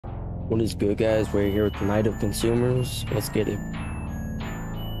What is good, guys? We're here with the Night of Consumers. Let's get it.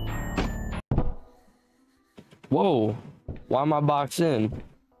 Whoa! Why am I boxed in?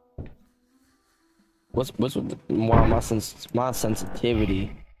 What's with why my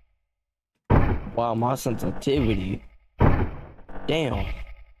sensitivity? Wow, my sensitivity. Damn.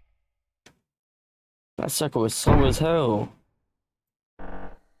 That sucker was slow as hell.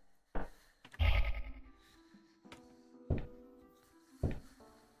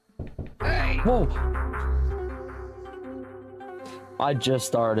 Whoa! I just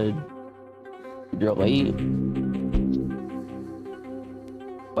started. You're late.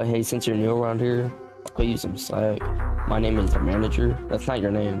 But hey, since you're new around here, I'll put you some slack. My name is the manager. That's not your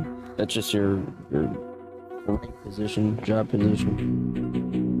name. That's just your position, job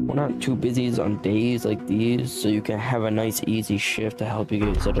position. We're not too busy on days like these, so you can have a nice easy shift to help you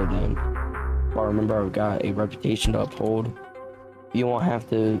get settled in. But remember, I've got a reputation to uphold. You won't have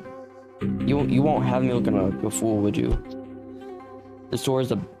to. You won't have me looking like a fool, would you? The store is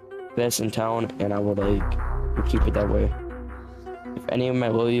the best in town, and I would like to keep it that way. If any of my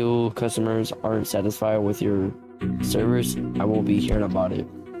loyal customers aren't satisfied with your service, I will be hearing about it.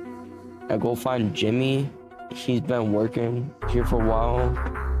 Now go find Jimmy. He's been working here for a while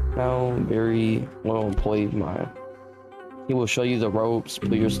now. Very loyal employee of mine. He will show you the ropes,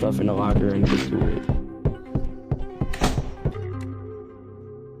 put your stuff in the locker, and get to it.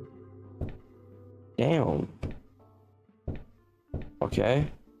 Damn.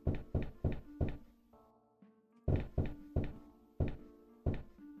 Okay.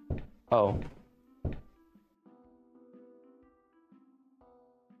 Oh.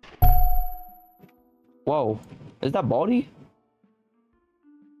 Whoa. Is that Baldy?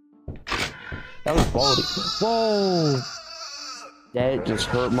 That was Baldy. Whoa. That just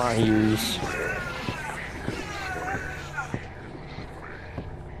hurt my ears.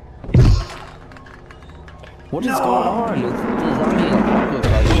 What is going on? It's the zombie apocalypse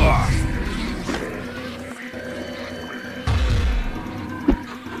right now.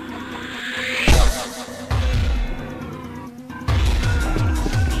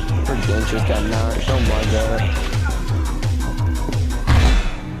 Just got knocked. Oh my god.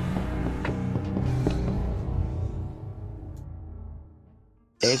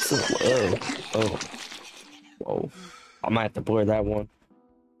 Excellent. Oh. Whoa. I might have to blur that one.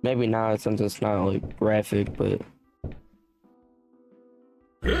 Maybe not since it's not like graphic, but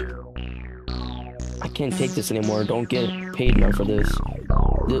I can't take this anymore. Don't get paid enough for this.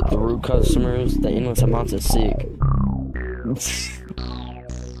 The rude customers, the endless amounts of sick.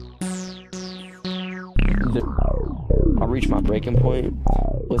 I'll reach my breaking point.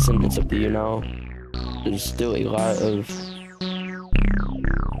 Listen, it's up to you now. There's still a lot of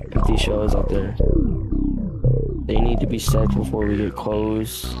empty shelves out there. They need to be stacked before we get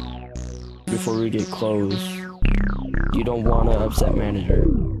closed. You don't want to upset manager.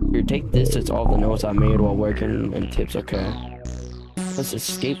 Here, take this. It's all the notes I made while working and tips, okay? Let's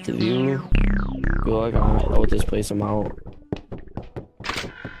escape the view. Feel like I'm out with this place. I'm out.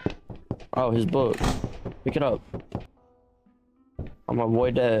 Oh, his book. Pick it up. I'm gonna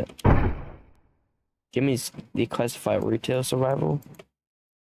avoid that. Jimmy's declassified retail survival.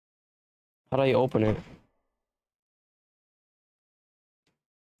 How do I open it?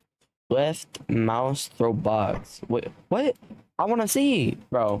 Left mouse throw box. Wait, what? I wanna see,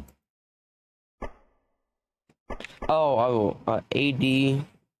 bro. AD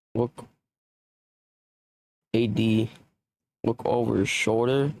look. AD look over his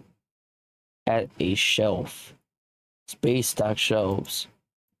shoulder at a shelf. Space stock shelves.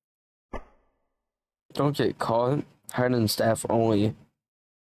 Don't get caught. Hiding staff only.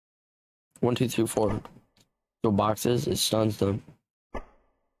 1, 2, 3, 4. Throw boxes, it stuns them.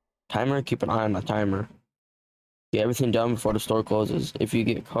 Timer, keep an eye on the timer. Get everything done before the store closes. If you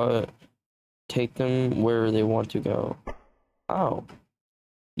get caught, take them where they want to go. Oh.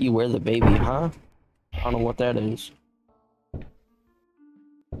 You wear the baby, huh? I don't know what that is.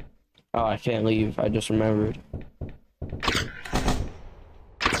 Oh, I can't leave. I just remembered.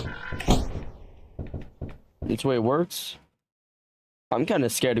 That's the way it works. I'm kind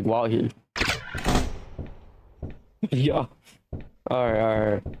of scared to go out here. Yeah.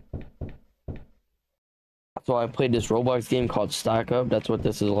 Alright. So I played this Roblox game called Stock Up. That's what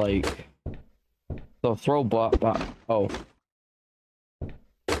this is like. So throw oh.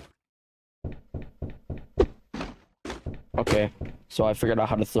 Okay. So I figured out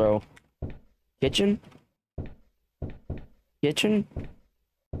how to throw. Kitchen?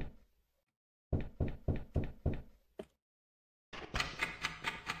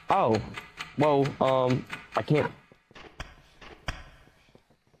 Oh. Whoa, I can't.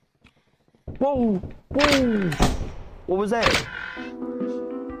 Whoa! Whoa! What was that?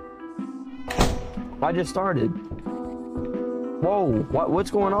 I just started. Whoa!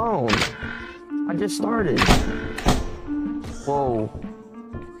 What's going on? I just started. Whoa!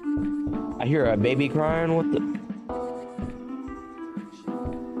 I hear a baby crying. What the?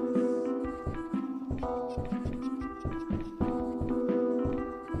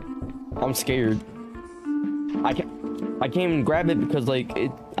 I'm scared. I can't even grab it because like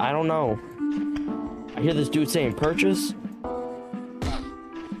it. I don't know. I hear this dude saying purchase.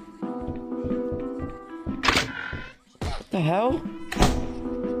 What the hell?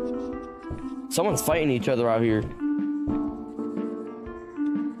 Someone's fighting each other out here.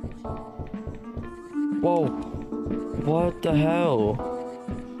 Whoa. What the hell?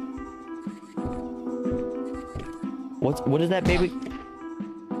 What is that, baby?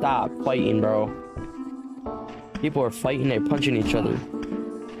 Stop fighting, bro. People are fighting, they're punching each other.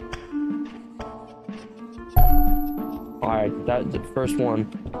 Alright, that's the first one.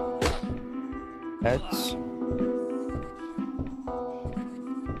 Pets.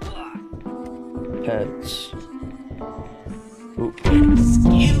 Pets. Ooh.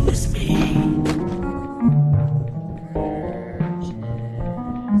 Excuse me.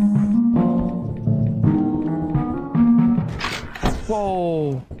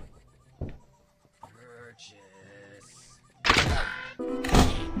 Whoa.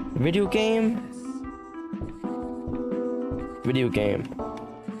 Video game? Video game.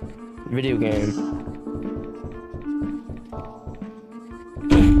 Video game.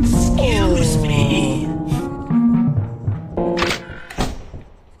 Excuse me.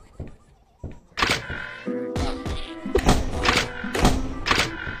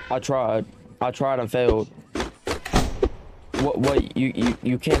 I tried and failed. What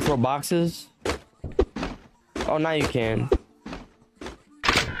you can't throw boxes? Oh, now you can.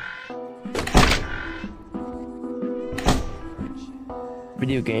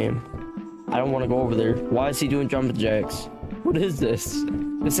 Video game. I don't want to go over there. Why is he doing jumping jacks? What is this?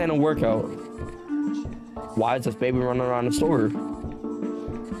 This ain't a workout. Why is this baby running around the store?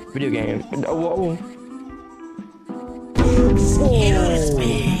 Video game. Whoa. Excuse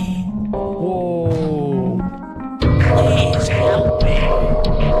me. Whoa. Please help me.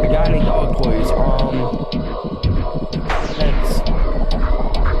 I got any dog toys? Pets.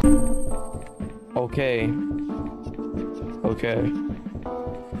 Okay. Okay.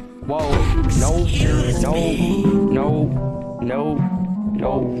 Whoa. No.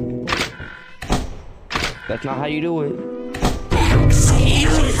 No. That's not how you do it.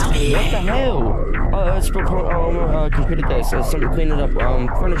 What the hell? Let's computer desk. Something clean it up.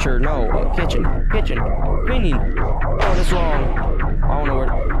 Furniture. No. Kitchen. Cleaning. Oh, that's wrong. I don't know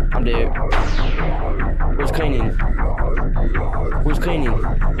where. I'm dead. Where's cleaning?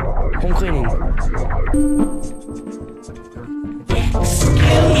 Home cleaning.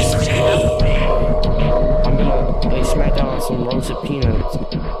 I'm gonna lay smack down on some roasted peanuts.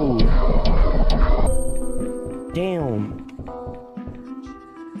 Ooh. Damn.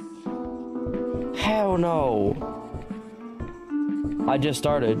 Hell no. I just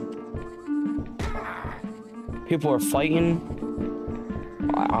started. People are fighting.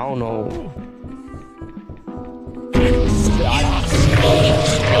 I don't know.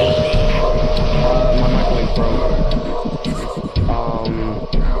 My microwave broke.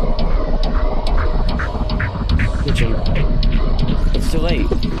 Kitchen. It's too late.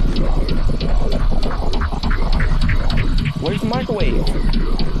 Where's the microwave?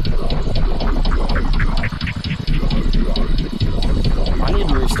 I need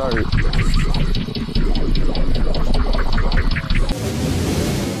to restart.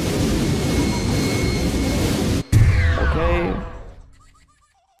 Okay.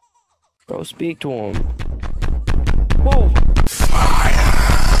 Go speak to him. Whoa!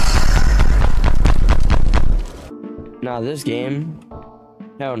 Nah, this game.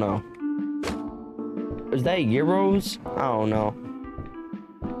 Hell no. Is that euros? I don't know.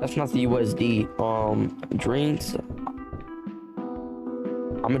 That's not the USD. Drinks.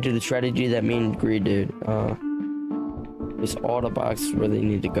 I'm gonna do the strategy that me and Greed did. It's all the boxes where they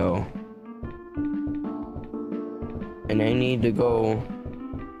need to go. And they need to go.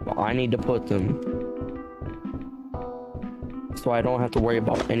 Well, I need to put them. So I don't have to worry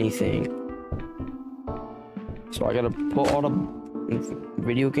about anything. So I gotta put all the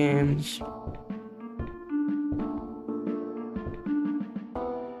video games.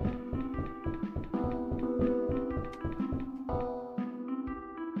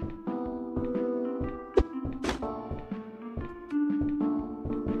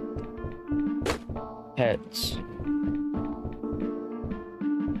 Pets.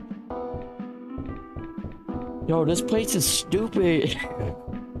 Yo, this place is stupid.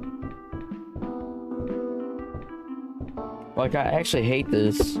 Like, I actually hate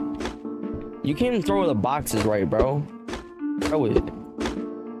this. You can't even throw the boxes right, bro. Throw it.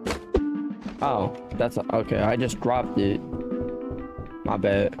 Oh, that's okay. I just dropped it. My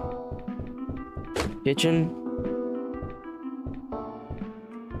bad. Kitchen.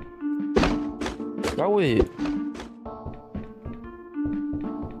 Throw it.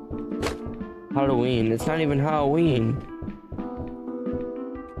 Halloween. It's not even Halloween.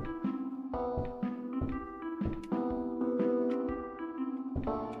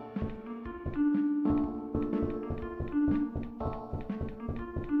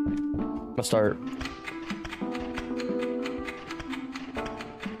 I'll start.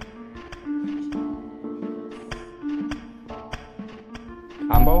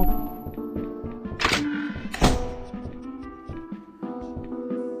 Combo.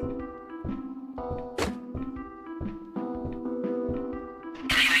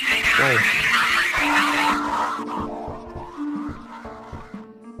 Nice.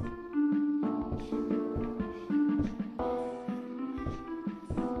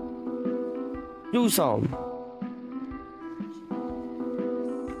 Do some.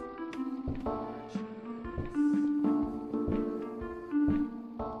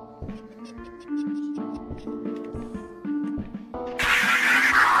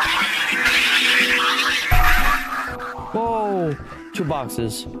 Whoa, 2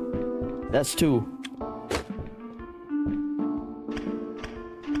 boxes. That's 2.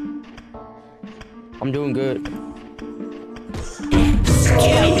 I'm doing good.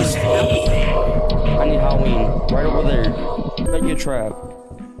 I need Halloween. Right over there. Set your trap.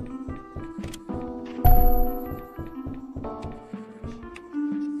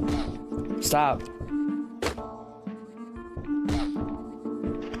 Stop.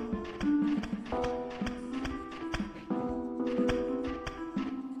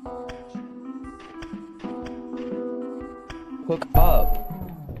 Hook up.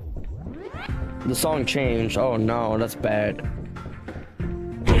 The song changed. Oh no, that's bad.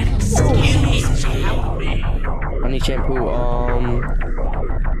 I need shampoo.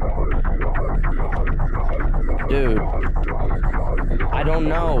 Dude. I don't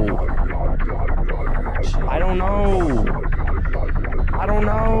know. I don't know. I don't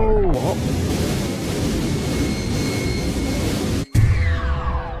know. Oh.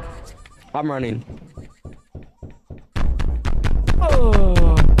 I'm running.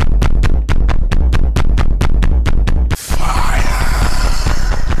 Oh.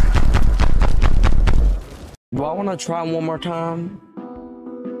 Do I want to try one more time?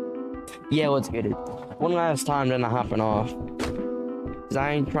 Yeah, let's get it. One last time, then I'm hopping off. Cause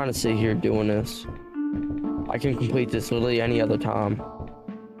I ain't trying to sit here doing this. I can complete this literally any other time.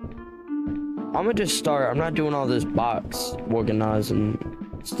 I'm gonna just start. I'm not doing all this box organizing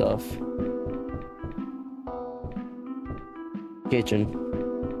stuff. Kitchen.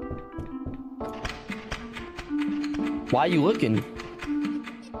 Why are you looking?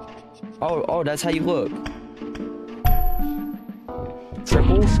 Oh, that's how you look.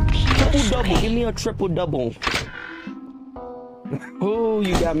 Triple double. Give me a triple double. Oh,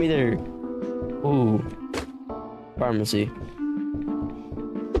 you got me there. Ooh. Pharmacy.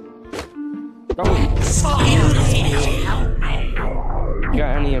 Oh. You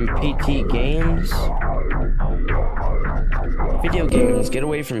got any PT games? Video games, get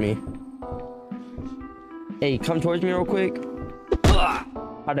away from me. Hey, come towards me real quick.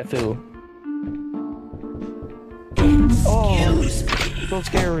 How'd that feel? Oh, so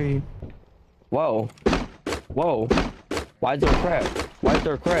scary. Whoa. Whoa. Why is there a crack? Why is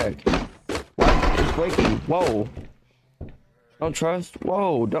there a crack? Why? It's breaking. Whoa. Don't trust.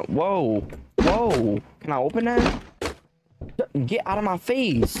 Whoa. Don't. Whoa. Whoa. Can I open that? Get out of my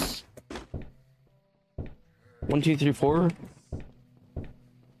face. 1, 2, 3, 4.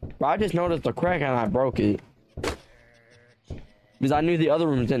 Bro, I just noticed a crack and I broke it. Because I knew the other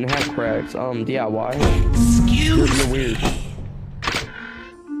rooms didn't have cracks. DIY. You're weird.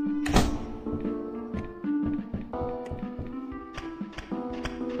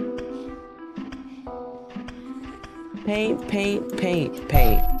 Paint.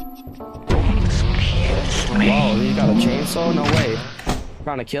 Whoa, you got a chainsaw? No way.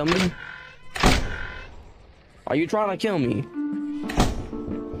 Trying to kill me? Are you trying to kill me?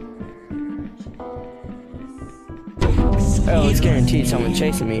 Oh, it's guaranteed someone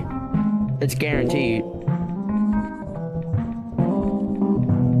chasing me. It's guaranteed.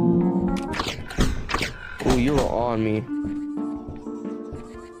 Oh, you were on me.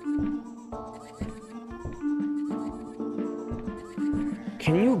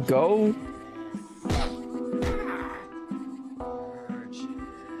 Can you go?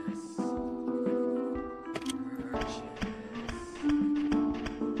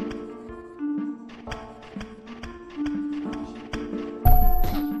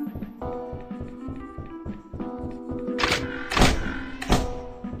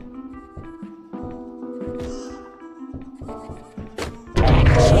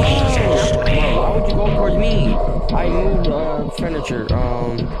 furniture.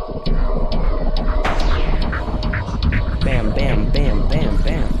 Bam, bam, bam, bam,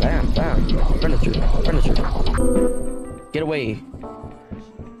 bam, bam, bam. Furniture, furniture. Get away.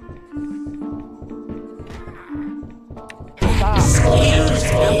 Stop.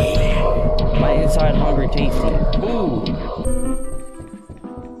 My inside hungry tasty. Ooh.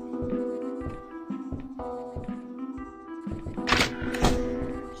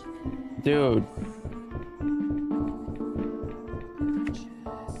 Dude.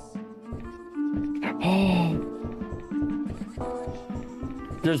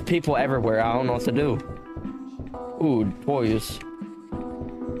 There's people everywhere. I don't know what to do. Ooh, toys.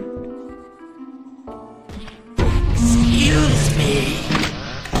 Excuse me.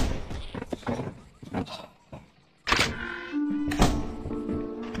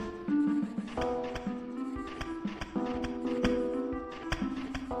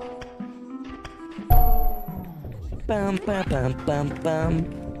 Bum, bum, bum, bum,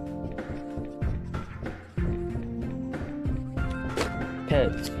 bum.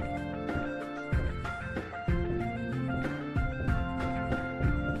 Pets.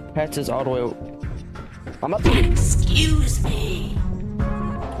 Pets is all the way. I'm up to. Excuse me.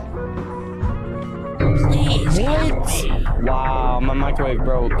 Please help me. Wow, my microwave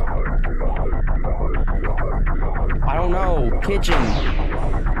broke. I don't know. Kitchen.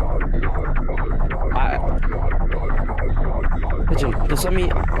 Kitchen. Just let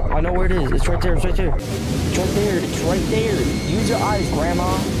me. I know where it is. It's right there. It's right there. It's right there. It's right there. Use your eyes,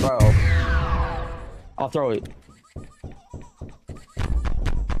 Grandma. Bro. I'll throw it.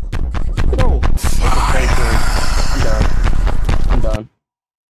 No. I'm done. I'm done.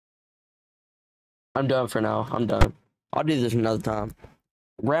 I'm done for now. I'm done. I'll do this another time.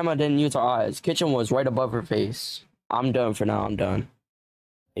 Grandma didn't use her eyes. Kitchen was right above her face. I'm done for now. I'm done.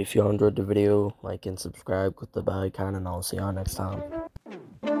 If you enjoyed the video, like and subscribe, click the bell icon, and I'll see y'all next time.